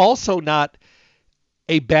 It's also not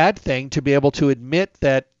a bad thing to be able to admit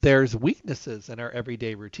that there's weaknesses in our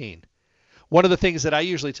everyday routine. One of the things that I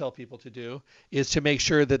usually tell people to do is to make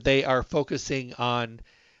sure that they are focusing on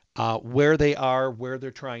where they are, where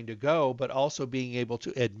they're trying to go, but also being able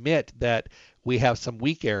to admit that we have some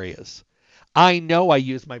weak areas. I know I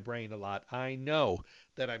use my brain a lot. I know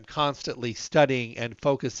that I'm constantly studying and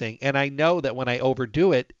focusing, and I know that when I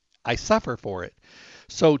overdo it, I suffer for it.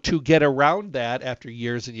 So to get around that after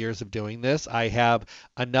years and years of doing this, I have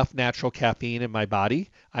enough natural caffeine in my body.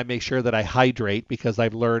 I make sure that I hydrate because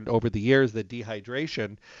I've learned over the years that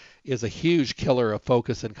dehydration is a huge killer of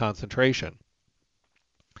focus and concentration.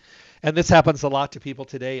 And this happens a lot to people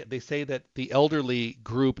today. They say that the elderly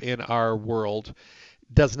group in our world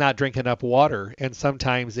does not drink enough water, and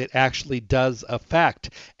sometimes it actually does affect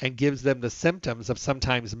and gives them the symptoms of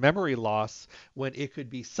sometimes memory loss when it could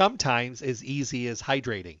be sometimes as easy as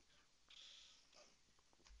hydrating.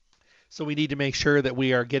 So we need to make sure that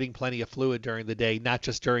we are getting plenty of fluid during the day, not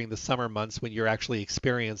just during the summer months when you're actually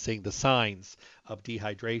experiencing the signs of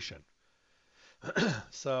dehydration.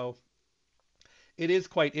 So it is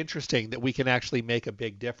quite interesting that we can actually make a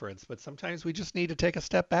big difference, but sometimes we just need to take a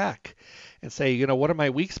step back and say, what are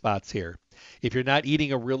my weak spots here? If you're not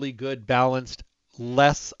eating a really good, balanced,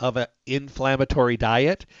 less of an inflammatory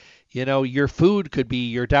diet, your food could be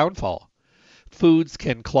your downfall. Foods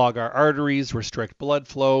can clog our arteries, restrict blood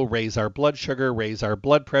flow, raise our blood sugar, raise our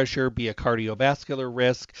blood pressure, be a cardiovascular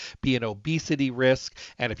risk, be an obesity risk.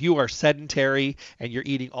 And if you are sedentary and you're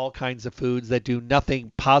eating all kinds of foods that do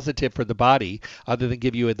nothing positive for the body other than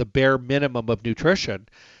give you the bare minimum of nutrition,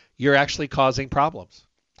 you're actually causing problems.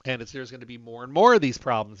 And there's going to be more and more of these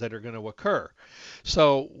problems that are going to occur.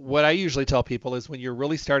 So what I usually tell people is when you're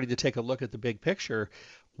really starting to take a look at the big picture,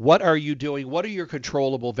 what are you doing? What are your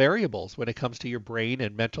controllable variables when it comes to your brain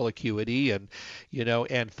and mental acuity and,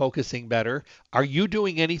 and focusing better? Are you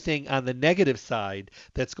doing anything on the negative side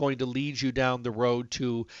that's going to lead you down the road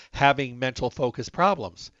to having mental focus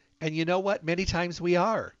problems? And you know what? Many times we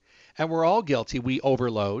are. And we're all guilty. We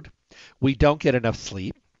overload. We don't get enough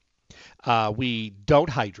sleep. We don't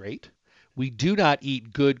hydrate. We do not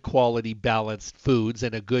eat good quality balanced foods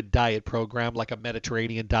in a good diet program like a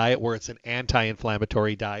Mediterranean diet where it's an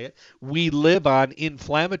anti-inflammatory diet. We live on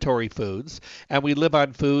inflammatory foods, and we live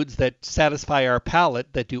on foods that satisfy our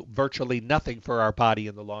palate that do virtually nothing for our body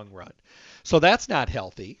in the long run. So that's not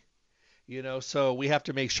healthy. So we have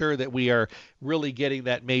to make sure that we are really getting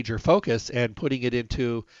that major focus and putting it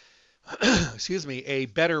into excuse me, a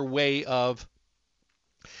better way of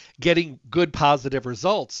getting good positive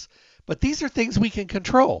results. But these are things we can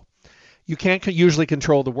control. You can't usually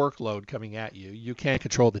control the workload coming at you. You can't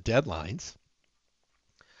control the deadlines.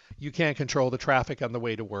 You can't control the traffic on the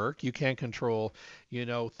way to work. You can't control,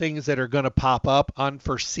 things that are going to pop up,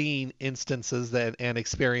 unforeseen instances and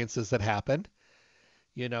experiences that happen,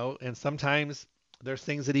 and sometimes there's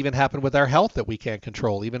things that even happen with our health that we can't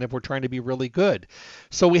control, even if we're trying to be really good.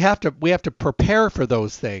 So we have to prepare for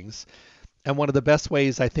those things. And one of the best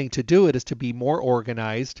ways I think to do it is to be more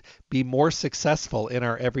organized, be more successful in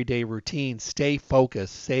our everyday routine, stay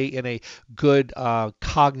focused, stay in a good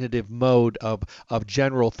cognitive mode of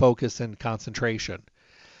general focus and concentration,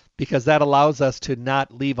 because that allows us to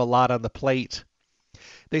not leave a lot on the plate.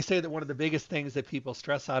 They say that one of the biggest things that people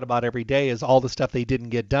stress out about every day is all the stuff they didn't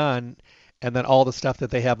get done, and then all the stuff that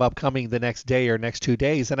they have upcoming the next day or next 2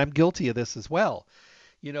 days. And I'm guilty of this as well.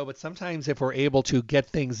 But sometimes if we're able to get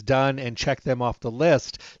things done and check them off the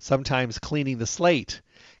list, sometimes cleaning the slate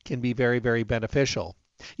can be very, very beneficial.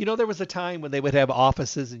 There was a time when they would have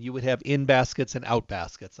offices and you would have in baskets and out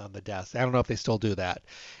baskets on the desk. I don't know if they still do that.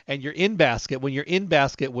 And when your in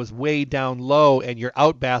basket was way down low and your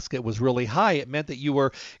out basket was really high, it meant that you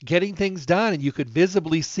were getting things done and you could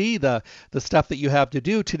visibly see the stuff that you have to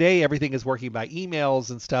do. Today, everything is working by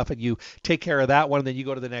emails and stuff, and you take care of that one, and then you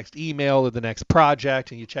go to the next email or the next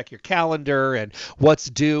project and you check your calendar and what's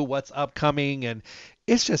due, what's upcoming, and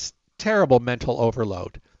it's just terrible mental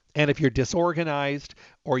overload. And if you're disorganized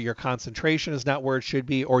or your concentration is not where it should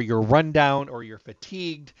be or you're run down or you're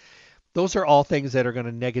fatigued, those are all things that are going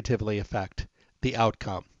to negatively affect the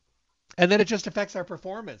outcome. And then it just affects our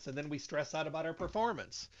performance. And then we stress out about our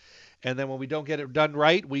performance. And then when we don't get it done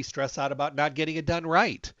right, we stress out about not getting it done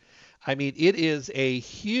right. I mean, it is a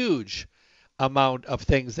huge amount of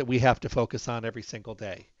things that we have to focus on every single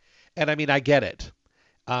day. And I mean, I get it.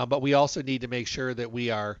 But we also need to make sure that we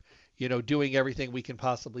are doing everything we can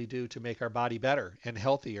possibly do to make our body better and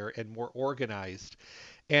healthier and more organized.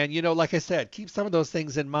 And, like I said, keep some of those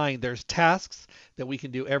things in mind. There's tasks that we can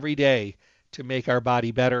do every day to make our body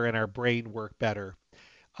better and our brain work better.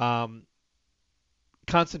 Um,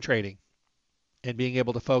 Concentrating and being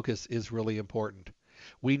able to focus is really important.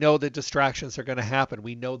 We know that distractions are going to happen.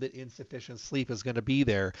 We know that insufficient sleep is going to be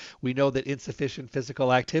there. We know that insufficient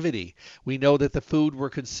physical activity. We know that the food we're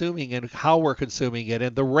consuming and how we're consuming it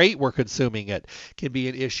and the rate we're consuming it can be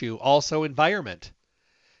an issue. Also, environment,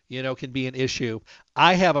 can be an issue.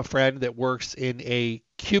 I have a friend that works in a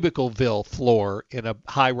cubicleville floor in a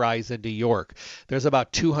high rise in New York. There's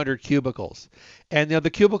about 200 cubicles. And the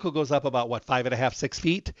cubicle goes up about 5.5, 6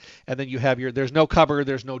 feet. And then there's no cover,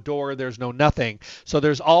 there's no door, there's no nothing. So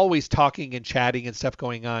there's always talking and chatting and stuff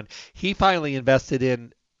going on. He finally invested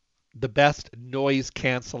in the best noise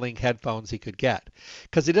canceling headphones he could get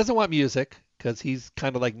because he doesn't want music, because he's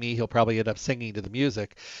kind of like me. He'll probably end up singing to the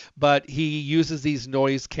music, but he uses these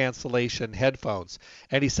noise cancellation headphones.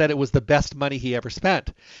 And he said it was the best money he ever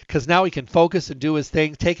spent because now he can focus and do his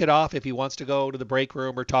thing, take it off if he wants to go to the break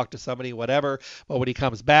room or talk to somebody, whatever. But when he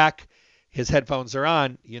comes back, his headphones are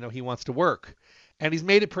on, he wants to work. And he's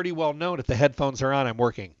made it pretty well known, if the headphones are on, I'm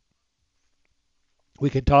working.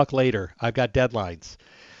 We can talk later. I've got deadlines.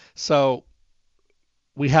 So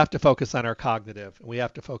we have to focus on our cognitive, and we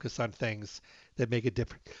have to focus on things that make it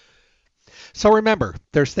different. So remember,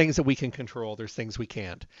 there's things that we can control, there's things we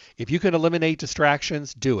can't. If you can eliminate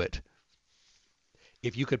distractions, do it.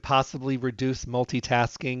 If you could possibly reduce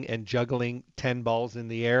multitasking and juggling 10 balls in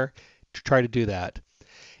the air, try to do that.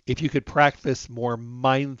 If you could practice more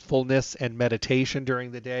mindfulness and meditation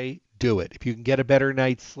during the day, do it. If you can get a better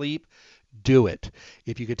night's sleep, do it.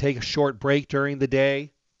 If you could take a short break during the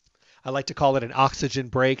day, I like to call it an oxygen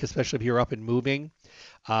break, especially if you're up and moving.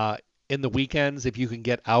 In the weekends, if you can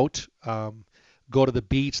get out, go to the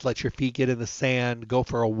beach, let your feet get in the sand, go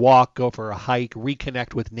for a walk, go for a hike,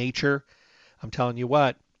 reconnect with nature. I'm telling you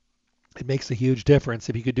what, it makes a huge difference.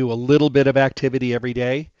 If you could do a little bit of activity every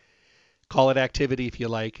day, call it activity if you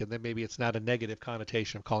like, and then maybe it's not a negative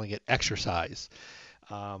connotation of calling it exercise.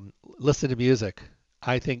 Listen to music.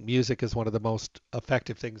 I think music is one of the most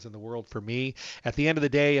effective things in the world for me. At the end of the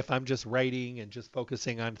day, if I'm just writing and just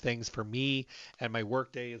focusing on things for me and my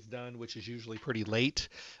work day is done, which is usually pretty late,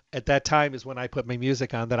 at that time is when I put my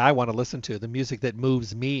music on that I want to listen to, the music that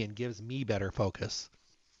moves me and gives me better focus.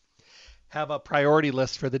 Have a priority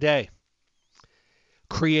list for the day.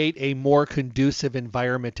 Create a more conducive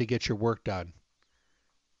environment to get your work done.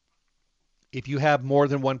 If you have more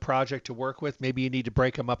than one project to work with, maybe you need to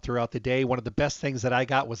break them up throughout the day. One of the best things that I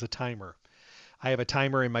got was a timer. I have a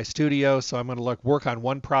timer in my studio, so I'm going to work on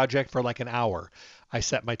one project for like an hour. I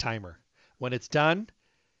set my timer. When it's done,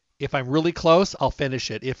 if I'm really close, I'll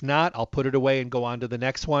finish it. If not, I'll put it away and go on to the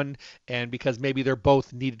next one. And because maybe they're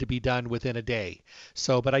both needed to be done within a day.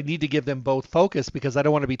 But I need to give them both focus because I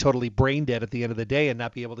don't want to be totally brain dead at the end of the day and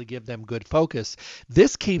not be able to give them good focus.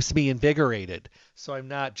 This keeps me invigorated. So I'm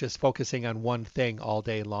not just focusing on one thing all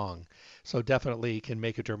day long. So definitely can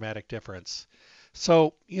make a dramatic difference.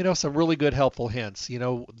 So, some really good helpful hints.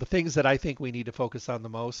 The things that I think we need to focus on the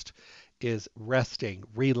most is resting,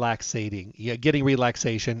 relaxating, getting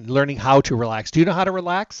relaxation, learning how to relax. Do you know how to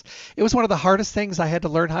relax? It was one of the hardest things I had to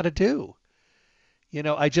learn how to do.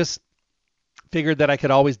 I just figured that I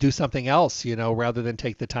could always do something else, rather than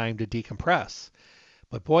take the time to decompress.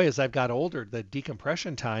 But boy, as I've got older, the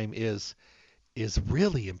decompression time is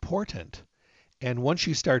really important. And once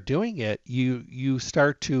you start doing it, you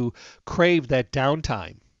start to crave that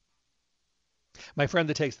downtime. My friend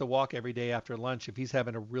that takes the walk every day after lunch, if he's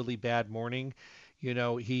having a really bad morning,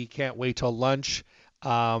 he can't wait till lunch.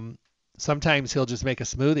 Um, Sometimes he'll just make a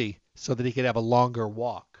smoothie so that he can have a longer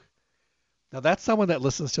walk. Now that's someone that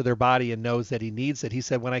listens to their body and knows that he needs it. He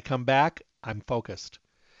said, when I come back, I'm focused.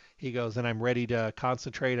 He goes, and I'm ready to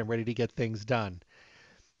concentrate. I'm ready to get things done.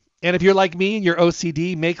 And if you're like me and you're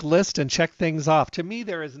OCD, make lists and check things off. To me,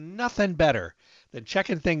 there is nothing better than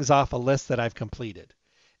checking things off a list that I've completed.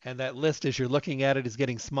 And that list, as you're looking at it, is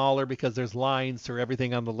getting smaller because there's lines through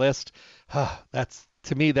everything on the list. That's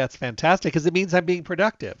to me, that's fantastic because it means I'm being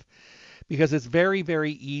productive. Because it's very,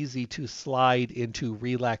 very easy to slide into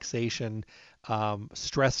relaxation,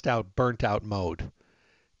 stressed out, burnt out mode.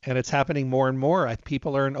 And it's happening more and more.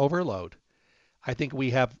 People are in overload. I think we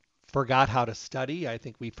have forgot how to study. I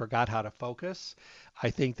think we forgot how to focus. I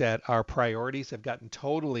think that our priorities have gotten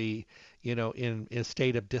totally, in a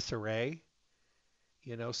state of disarray.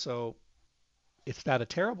 So it's not a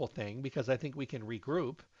terrible thing because I think we can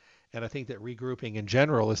regroup. And I think that regrouping in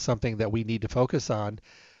general is something that we need to focus on.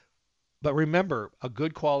 But remember, a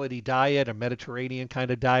good quality diet, a Mediterranean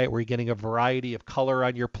kind of diet where you're getting a variety of color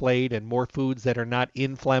on your plate and more foods that are not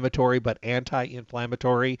inflammatory but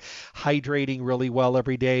anti-inflammatory, hydrating really well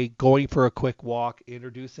every day, going for a quick walk,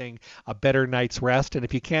 introducing a better night's rest. And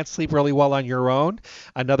if you can't sleep really well on your own,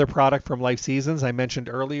 another product from Life Seasons I mentioned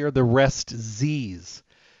earlier, the Rest Z's.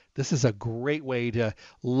 This is a great way to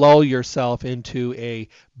lull yourself into a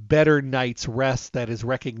better night's rest that is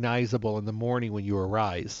recognizable in the morning when you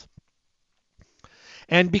arise.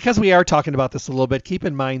 And because we are talking about this a little bit, keep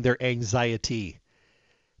in mind their anxiety.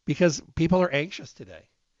 Because people are anxious today.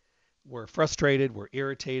 We're frustrated, we're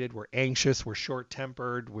irritated, we're anxious, we're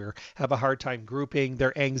short-tempered, we have a hard time grouping.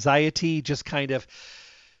 Their anxiety just kind of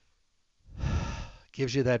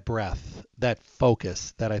gives you that breath, that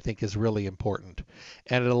focus that I think is really important.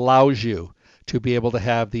 And it allows you to be able to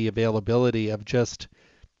have the availability of just,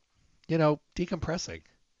 decompressing.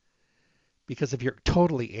 Because if you're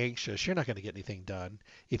totally anxious, you're not going to get anything done.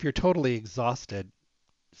 If you're totally exhausted,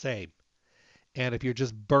 same. And if you're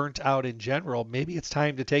just burnt out in general, maybe it's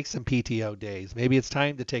time to take some PTO days. Maybe it's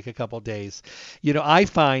time to take a couple days. I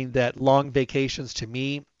find that long vacations to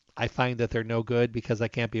me, I find that they're no good because I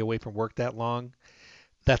can't be away from work that long.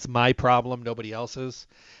 That's my problem, nobody else's.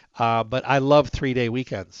 But I love 3-day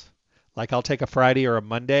weekends. Like I'll take a Friday or a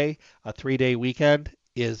Monday. A 3-day weekend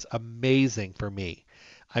is amazing for me.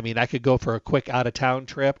 I mean, I could go for a quick out-of-town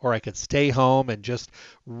trip, or I could stay home and just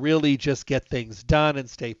really just get things done and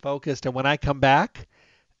stay focused. And when I come back,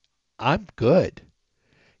 I'm good.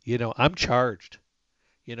 I'm charged.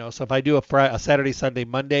 So if I do a Saturday, Sunday,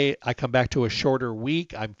 Monday, I come back to a shorter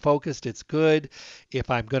week. I'm focused. It's good. If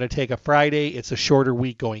I'm going to take a Friday, it's a shorter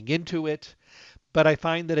week going into it. But I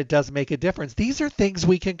find that it does make a difference. These are things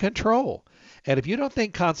we can control. And if you don't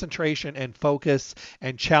think concentration and focus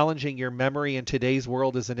and challenging your memory in today's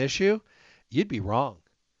world is an issue, you'd be wrong.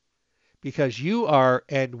 Because you are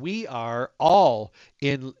and we are all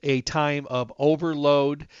in a time of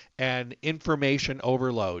overload and information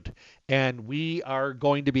overload. And we are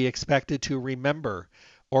going to be expected to remember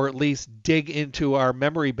or at least dig into our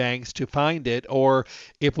memory banks to find it. Or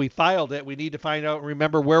if we filed it, we need to find out and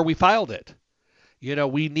remember where we filed it.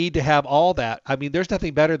 We need to have all that. I mean, there's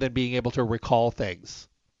nothing better than being able to recall things.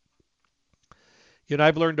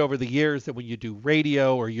 I've learned over the years that when you do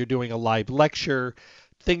radio or you're doing a live lecture,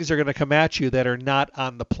 things are going to come at you that are not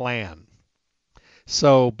on the plan.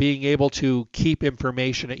 So being able to keep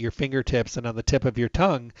information at your fingertips and on the tip of your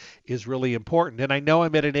tongue is really important. And I know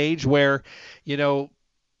I'm at an age where,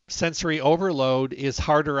 sensory overload is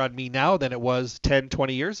harder on me now than it was 10,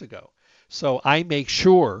 20 years ago. So I make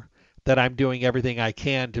sure that I'm doing everything I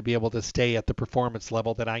can to be able to stay at the performance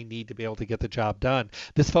level that I need to be able to get the job done.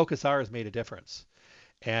 This Focus R has made a difference.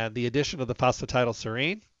 And the addition of the Phosphatidyl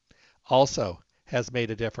Serene also has made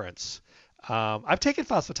a difference. I've taken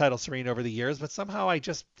Phosphatidyl Serene over the years, but somehow I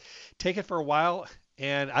just take it for a while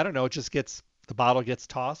and I don't know, the bottle gets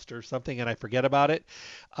tossed or something and I forget about it.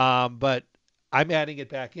 But I'm adding it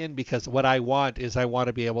back in because what I want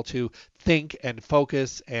to be able to think and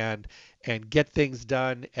focus and get things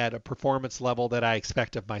done at a performance level that I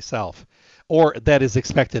expect of myself or that is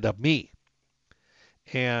expected of me.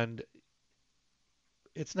 And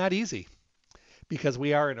It's not easy because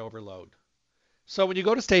we are in overload. So when you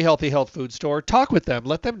go to Stay Healthy Health Food Store, talk with them.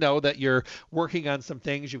 Let them know that you're working on some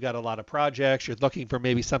things. You've got a lot of projects. You're looking for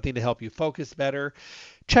maybe something to help you focus better.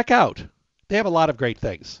 Check out. They have a lot of great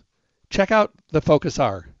things. Check out the Focus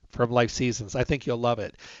R from Life Seasons. I think you'll love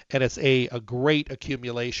it. And it's a great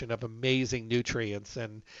accumulation of amazing nutrients.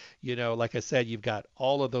 And, like I said, you've got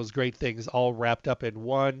all of those great things all wrapped up in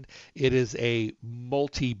one. It is a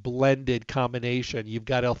multi-blended combination. You've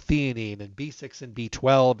got L-theanine and B6 and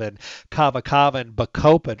B12 and kava kava and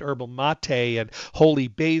bacopa and herbal mate and holy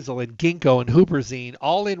basil and ginkgo and huperzine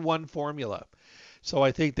all in one formula. So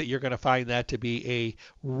I think that you're going to find that to be a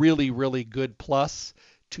really, really good plus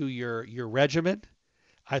to your regimen.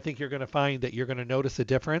 I think you're going to find that you're going to notice a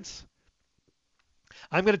difference.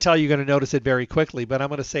 I'm going to tell you you're going to notice it very quickly, but I'm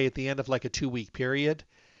going to say at the end of like a 2-week period,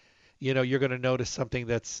 you're going to notice something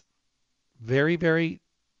that's very, very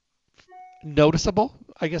noticeable,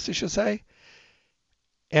 I guess I should say.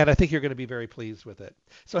 And I think you're going to be very pleased with it.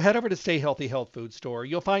 So head over to Stay Healthy Health Food Store.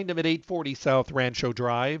 You'll find them at 840 South Rancho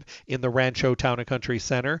Drive in the Rancho Town and Country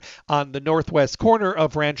Center on the northwest corner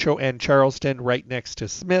of Rancho and Charleston, right next to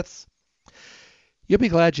Smith's. You'll be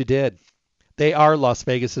glad you did. They are Las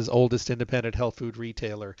Vegas's oldest independent health food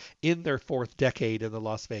retailer in their 4th decade in the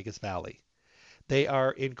Las Vegas Valley. They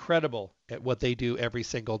are incredible at what they do every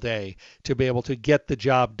single day to be able to get the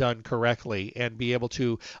job done correctly and be able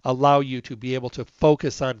to allow you to be able to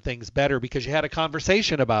focus on things better because you had a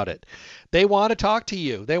conversation about it. They want to talk to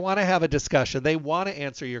you. They want to have a discussion. They want to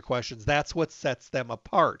answer your questions. That's what sets them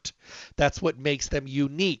apart. That's what makes them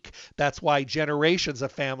unique. That's why generations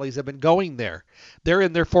of families have been going there. They're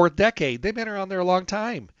in their 4th decade. They've been around there a long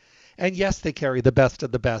time. And yes, they carry the best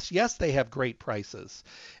of the best. Yes, they have great prices.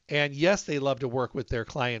 And yes, they love to work with their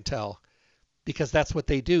clientele because that's what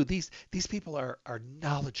they do. These people are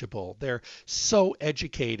knowledgeable. They're so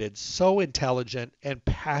educated, so intelligent, and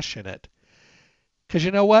passionate. Because you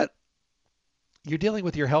know what? You're dealing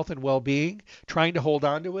with your health and well-being, trying to hold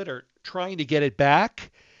on to it or trying to get it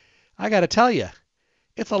back. I got to tell you,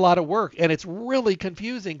 it's a lot of work, and it's really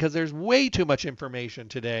confusing because there's way too much information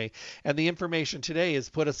today, and the information today has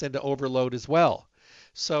put us into overload as well.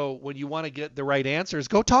 So when you want to get the right answers,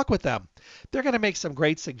 go talk with them. They're going to make some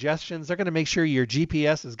great suggestions. They're going to make sure your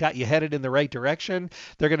GPS has got you headed in the right direction.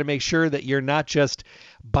 They're going to make sure that you're not just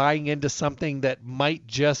buying into something that might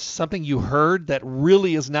just something you heard that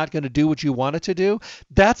really is not going to do what you want it to do.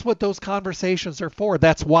 That's what those conversations are for.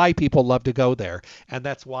 That's why people love to go there, and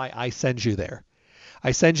that's why I send you there.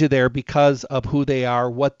 I send you there because of who they are,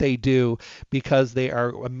 what they do, because they are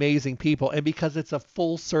amazing people, and because it's a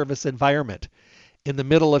full service environment in the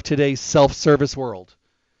middle of today's self-service world,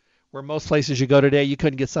 where most places you go today, you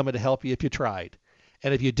couldn't get someone to help you if you tried.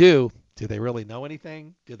 And if you do they really know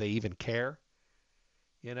anything? Do they even care?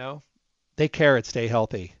 They care at Stay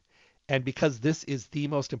Healthy. And because this is the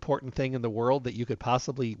most important thing in the world that you could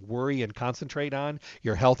possibly worry and concentrate on,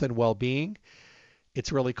 your health and well-being,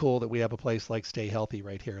 it's really cool that we have a place like Stay Healthy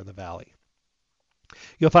right here in the Valley.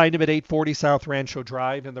 You'll find them at 840 South Rancho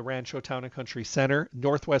Drive in the Rancho Town and Country Center,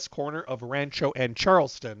 northwest corner of Rancho and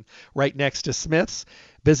Charleston, right next to Smith's.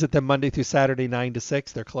 Visit them Monday through Saturday, 9 to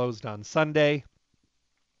 6. They're closed on Sunday.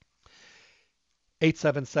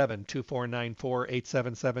 877-2494,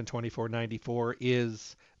 877-2494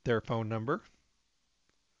 is their phone number.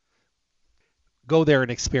 Go there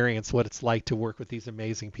and experience what it's like to work with these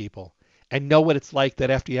amazing people. And know what it's like that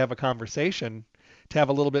after you have a conversation, to have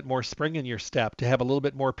a little bit more spring in your step, to have a little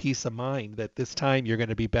bit more peace of mind that this time you're going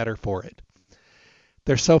to be better for it.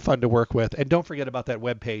 They're so fun to work with. And don't forget about that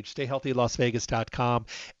webpage, stayhealthylasvegas.com.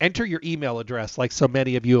 Enter your email address like so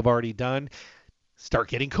many of you have already done. Start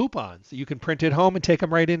getting coupons. You can print it home and take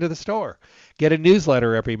them right into the store. Get a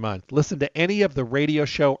newsletter every month. Listen to any of the radio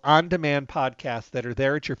show on-demand podcasts that are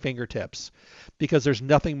there at your fingertips because there's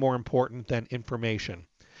nothing more important than information.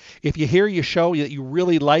 If you hear your show that you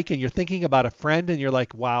really like and you're thinking about a friend and you're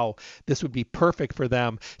like, wow, this would be perfect for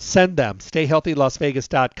them, send them.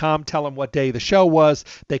 StayHealthyLasVegas.com. Tell them what day the show was.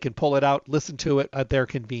 They can pull it out, listen to it at their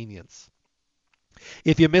convenience.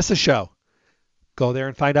 If you miss a show, go there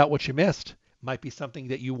and find out what you missed. Might be something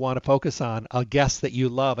that you want to focus on, a guest that you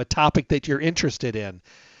love, a topic that you're interested in.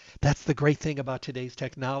 That's the great thing about today's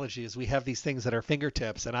technology is we have these things at our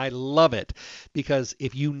fingertips, and I love it because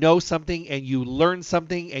if you know something and you learn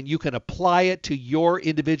something and you can apply it to your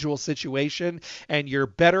individual situation and you're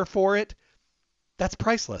better for it, that's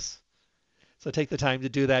priceless. So take the time to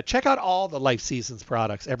do that. Check out all the Life Seasons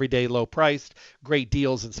products, everyday low priced, great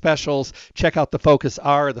deals and specials. Check out the Focus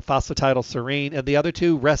R, the Phosphatidyl Serene, and the other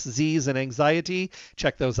two, Rest Z's and Anxiety.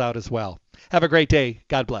 Check those out as well. Have a great day.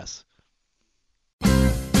 God bless.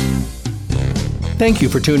 Thank you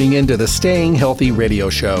for tuning in to the Staying Healthy Radio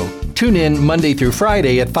Show. Tune in Monday through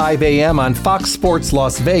Friday at 5 a.m. on Fox Sports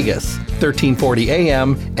Las Vegas, 1340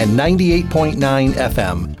 a.m. and 98.9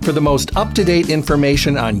 FM for the most up-to-date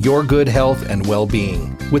information on your good health and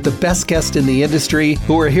well-being. With the best guests in the industry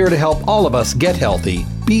who are here to help all of us get healthy,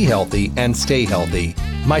 be healthy, and stay healthy.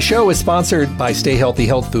 My show is sponsored by Stay Healthy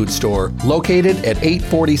Health Food Store, located at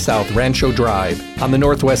 840 South Rancho Drive, on the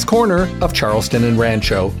northwest corner of Charleston and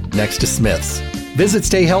Rancho, next to Smith's. Visit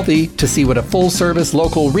Stay Healthy to see what a full-service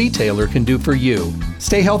local retailer can do for you.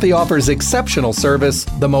 Stay Healthy offers exceptional service,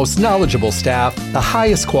 the most knowledgeable staff, the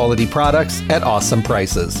highest quality products at awesome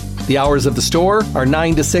prices. The hours of the store are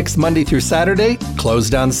 9 to 6 Monday through Saturday,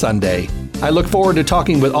 closed on Sunday. I look forward to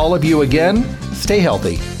talking with all of you again. Stay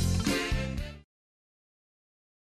healthy.